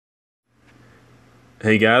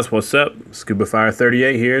Hey guys, what's up? Scuba Fire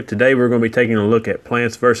 38 here. Today we're going to be taking a look at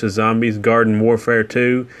Plants vs. Zombies Garden Warfare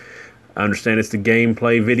 2. I understand it's the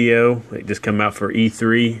gameplay video. It just came out for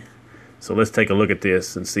E3. So let's take a look at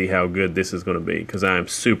this and see how good this is going to be, because I am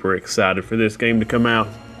super excited for this game to come out.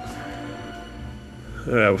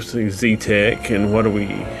 We're seeing Z-Tech, and what do we...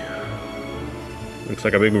 Looks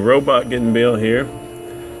like a big robot getting built here.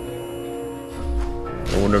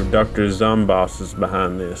 I wonder if Dr. Zomboss is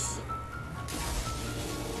behind this.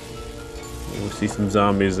 We see some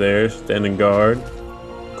zombies there, standing guard.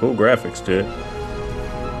 Cool graphics to it.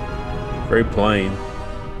 Very plain.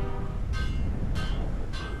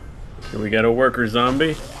 Here we got a worker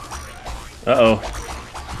zombie. Uh-oh.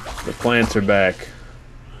 The plants are back.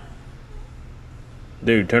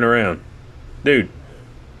 Dude, turn around. Dude.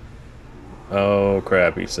 Oh,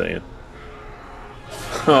 crap, he's saying.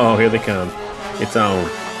 Oh, here they come. It's on.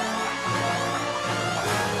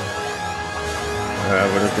 Alright,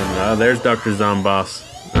 we're looking. Oh, there's Dr. Zomboss.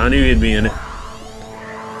 I knew he'd be in it.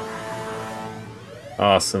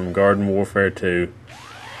 Awesome. Garden Warfare 2.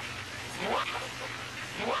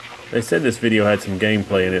 They said this video had some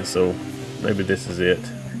gameplay in it, so maybe this is it.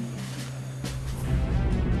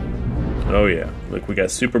 Oh yeah. Look, we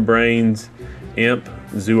got Super Brains, Imp,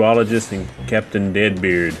 Zoologist, and Captain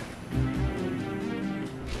Deadbeard.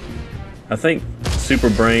 I think Super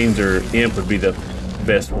Brains or Imp would be the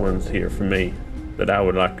best ones here for me that I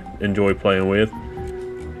would enjoy playing with.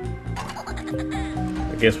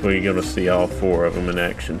 I guess we're gonna see all four of them in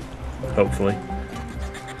action, hopefully.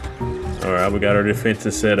 Alright, we got our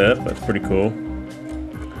defenses set up. That's pretty cool.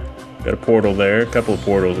 Got a portal there, a couple of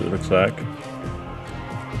portals it looks like.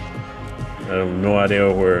 I have no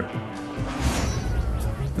idea where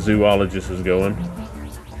Zoologist is going.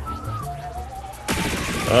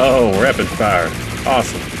 Oh, rapid fire.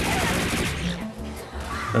 Awesome.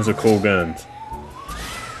 Those are cool guns.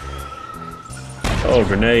 Oh,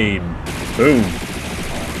 grenade. Boom.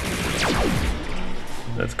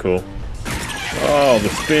 That's cool. Oh, the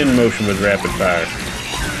spin motion with rapid fire.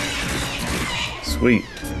 Sweet.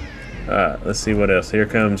 Alright, let's see what else. Here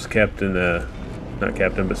comes Captain, not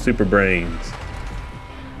Captain, but Super Brains.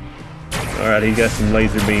 Alright, he got some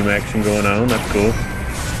laser beam action going on. That's cool.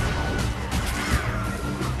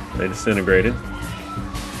 They disintegrated.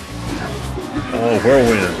 Oh,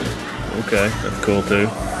 whirlwind. Okay, that's cool too.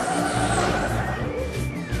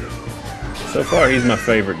 So far, he's my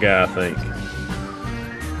favorite guy, I think.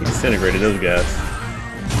 He disintegrated those guys.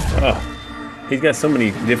 Oh, he's got so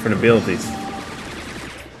many different abilities.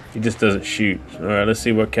 He just doesn't shoot. Alright, let's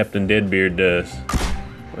see what Captain Deadbeard does.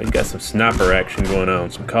 Well, he's got some sniper action going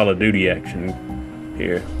on, some Call of Duty action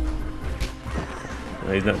here.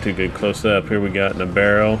 He's not too good close up. Here we got in a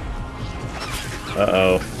barrel.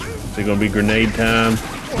 Uh-oh. Is it going to be grenade time?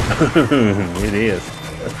 It is.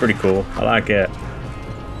 That's pretty cool. I like that.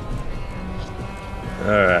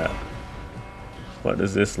 Alright. What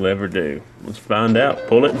does this lever do? Let's find out.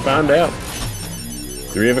 Pull it and find out.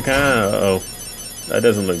 Three of a kind. Uh-oh. That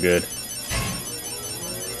doesn't look good.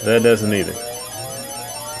 That doesn't either.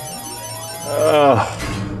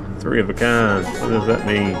 Oh. Three of a kind. What does that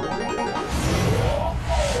mean?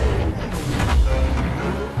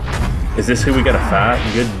 Is this who we gotta fight?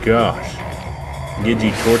 Good gosh.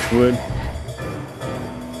 Gidgy Torchwood.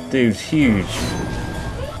 Dude's huge.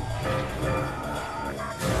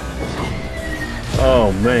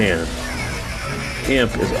 Oh man.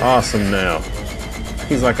 Imp is awesome now.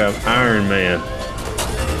 He's like an Iron Man.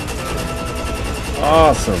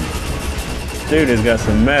 Awesome. Dude has got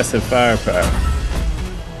some massive firepower.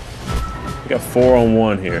 We got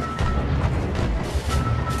 4-on-1 here.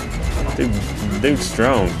 Dude's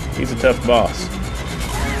strong. He's a tough boss.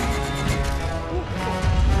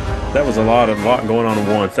 That was a lot going on at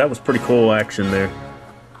once. That was pretty cool action there.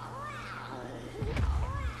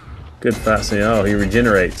 Good fight scene. Oh, he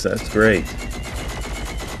regenerates. That's great.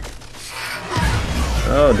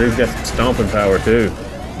 Oh, dude's got some stomping power too.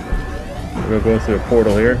 We're gonna go through a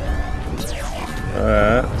portal here.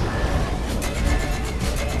 Alright.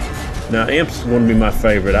 Now, Imp's going to be my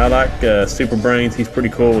favorite. I like Super Brains. He's pretty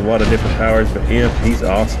cool with a lot of different powers, but Imp, he's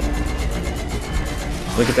awesome.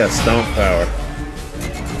 Look at that stomp power.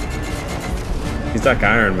 He's like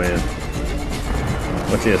Iron Man.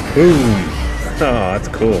 Watch this. Boom! Oh, that's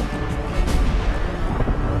cool.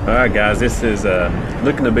 Alright guys, this is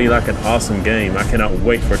looking to be like an awesome game. I cannot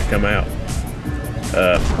wait for it to come out.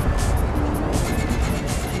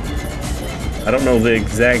 I don't know the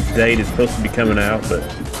exact date it's supposed to be coming out, but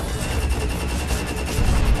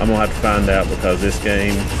I'm going to have to find out, because this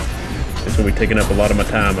game is going to be taking up a lot of my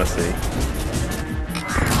time, I see.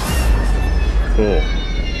 Cool.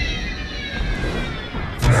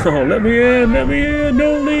 Oh, let me in,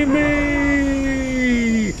 don't leave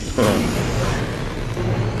me.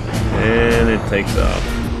 And it takes off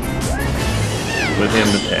with him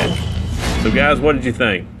attached. So guys, what did you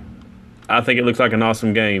think? I think it looks like an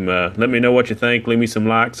awesome game. Let me know what you think. Leave me some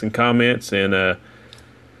likes and comments, and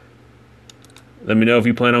let me know if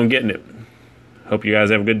you plan on getting it. Hope you guys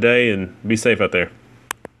have a good day and be safe out there.